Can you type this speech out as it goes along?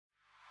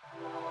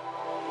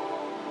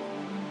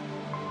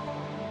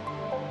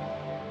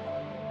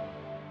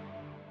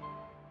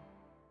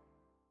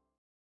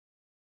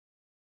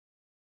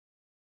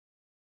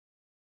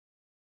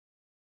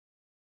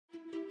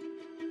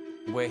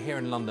We're here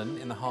in London,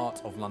 in the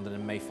heart of London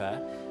in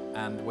Mayfair,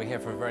 and we're here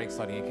for a very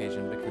exciting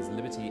occasion because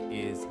Liberty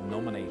is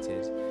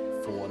nominated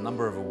for a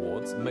number of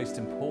awards, most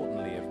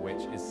importantly of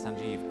which is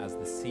Sanjeev as the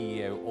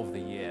CEO of the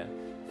Year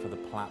for the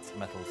Platts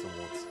Metals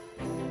Awards.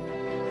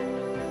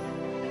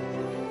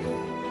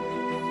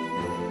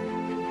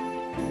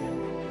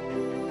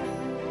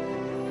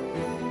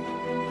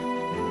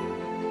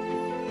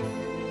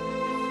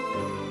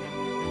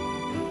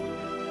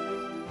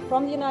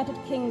 From the United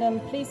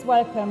Kingdom, please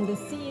welcome the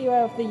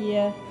CEO of the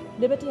Year,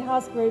 Liberty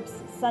House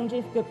Group's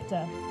Sanjeev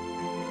Gupta.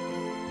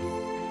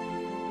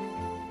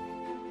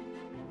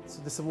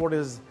 So this award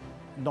is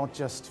not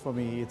just for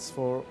me, it's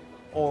for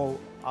all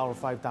our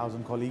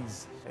 5,000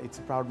 colleagues. It's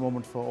a proud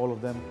moment for all of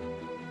them.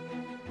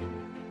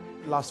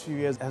 The last few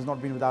years has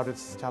not been without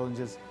its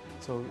challenges,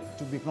 so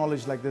to be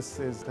acknowledged like this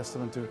is a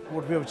testament to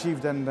what we have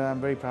achieved, and I'm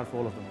very proud for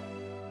all of them.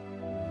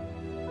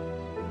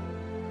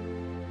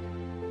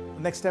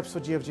 Next steps for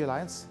GFG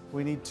Alliance,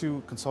 we need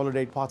to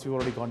consolidate paths we've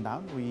already gone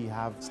down. We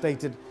have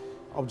stated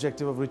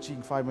objective of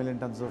reaching 5 million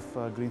tons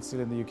of green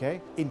steel in the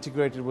UK,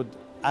 integrated with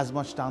as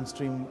much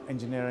downstream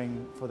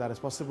engineering for that as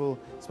possible,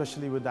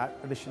 especially with that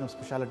addition of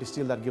specialty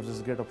steel that gives us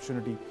a great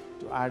opportunity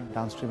to add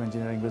downstream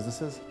engineering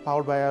businesses.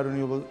 Powered by our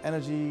renewable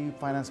energy,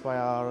 financed by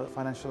our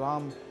financial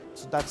arm.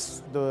 So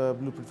that's the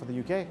blueprint for the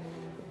UK.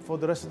 For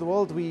the rest of the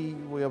world, we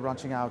are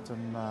branching out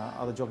in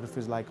other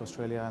geographies like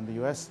Australia and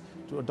the US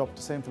to adopt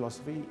the same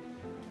philosophy,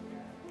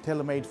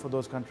 tailor-made for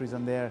those countries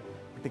and their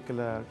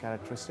particular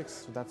characteristics.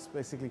 So that's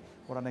basically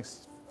what our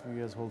next few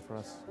years hold for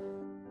us.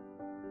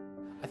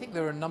 I think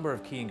there are a number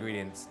of key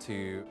ingredients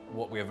to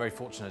what we are very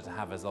fortunate to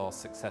have as our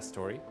success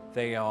story.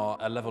 They are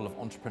a level of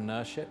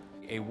entrepreneurship,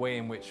 a way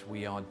in which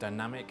we are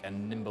dynamic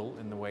and nimble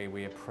in the way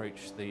we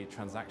approach the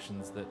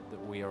transactions that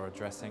we are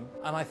addressing.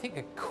 And I think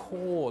a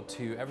core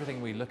to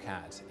everything we look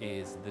at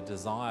is the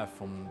desire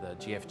from the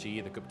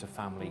GFG, the Gupta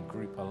Family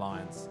Group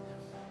Alliance,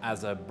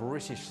 as a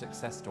British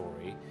success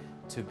story,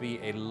 to be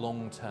a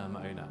long-term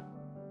owner.